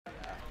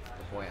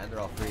point, and they're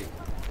all free.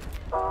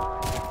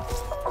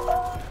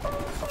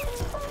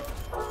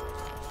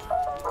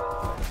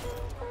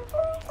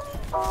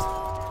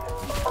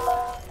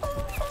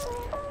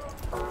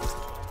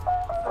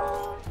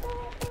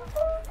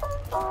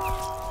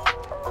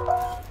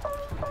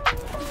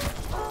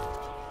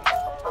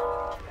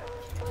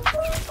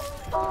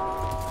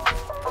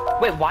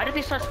 Wait, why did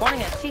they start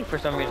spawning at C for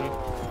some reason?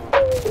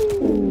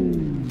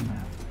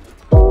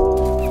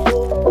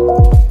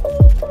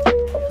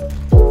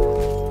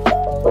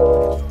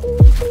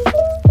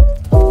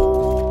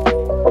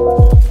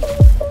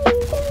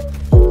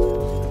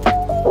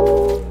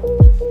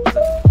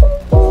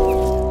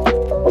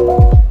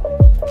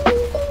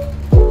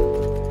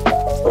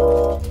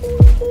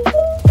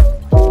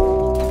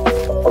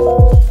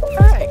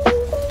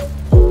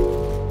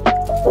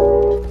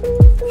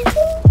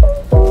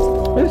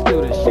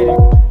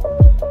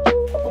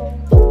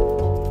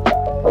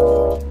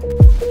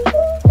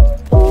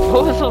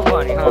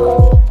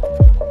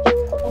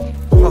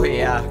 Oh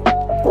yeah.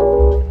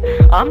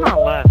 I'm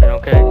not laughing,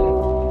 okay?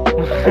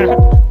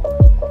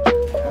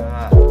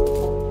 Yeah.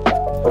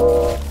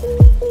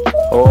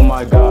 Oh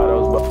my god, I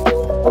was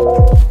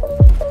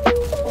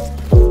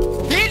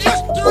He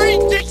just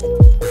 360.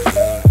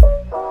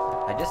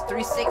 I just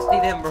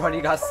 360'd him, bro, and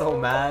he got so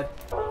mad.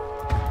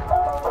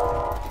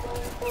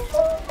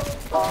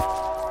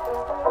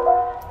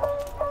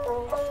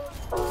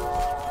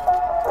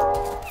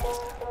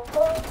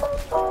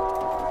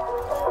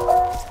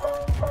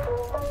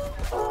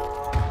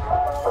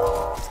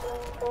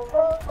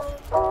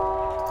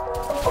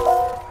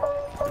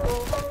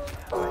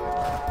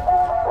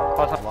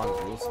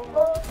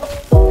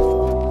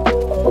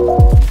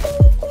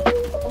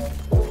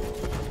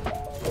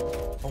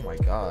 Oh my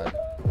god.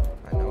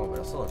 I know,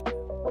 but still.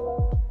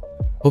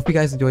 Hope you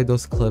guys enjoyed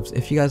those clips.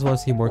 If you guys want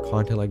to see more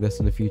content like this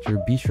in the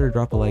future, be sure to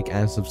drop a like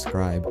and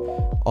subscribe.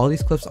 All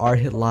these clips are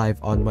hit live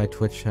on my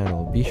Twitch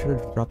channel. Be sure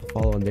to drop a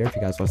follow on there if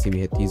you guys want to see me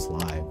hit these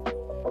live.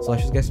 So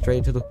let's just get straight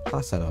into the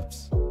class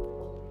setups.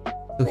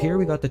 So here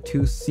we got the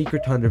two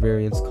secret Tundra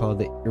variants called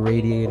the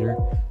Irradiator,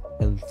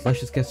 and let's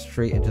just get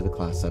straight into the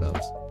class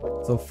setups.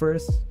 So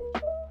first,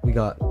 we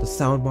got the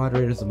Sound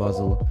Moderator's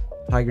muzzle,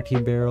 Tiger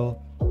Team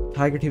Barrel,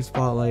 Tiger Team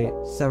Spotlight,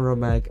 7-round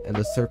mag, and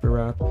the Serpent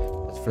Wrap.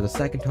 As for the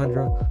second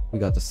Tundra, we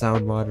got the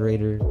Sound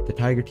Moderator, the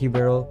Tiger Team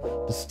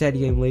Barrel, the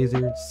Steady Aim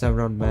Laser,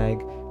 7-round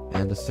mag,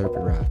 and the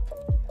Serpent Wrap.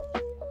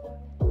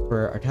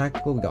 For our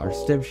tactical, we got our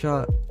Stim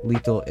Shot,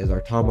 lethal is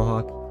our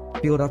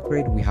Tomahawk, field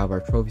upgrade, we have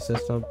our trophy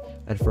system,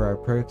 and for our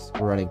perks,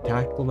 we're running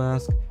Tactical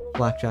Mask,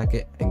 Flak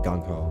Jacket, and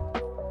Gung Ho.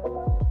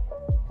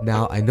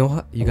 Now, I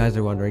know you guys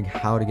are wondering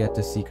how to get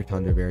this secret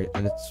Tundra variant,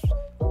 and it's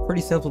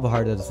pretty simple but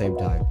hard at the same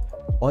time.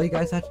 All you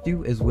guys have to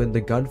do is win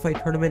the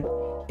gunfight tournament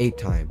 8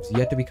 times. You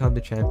have to become the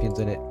champions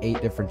in it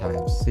 8 different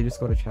times. So you just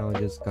go to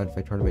challenges,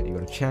 gunfight tournament, you go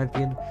to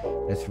champion,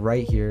 and it's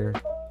right here,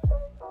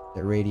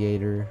 the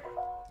Radiator,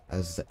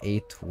 as the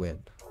 8th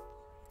win.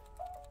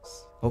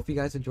 Hope you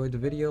guys enjoyed the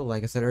video.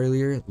 Like I said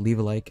earlier, leave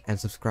a like and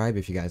subscribe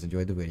if you guys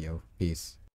enjoyed the video. Peace.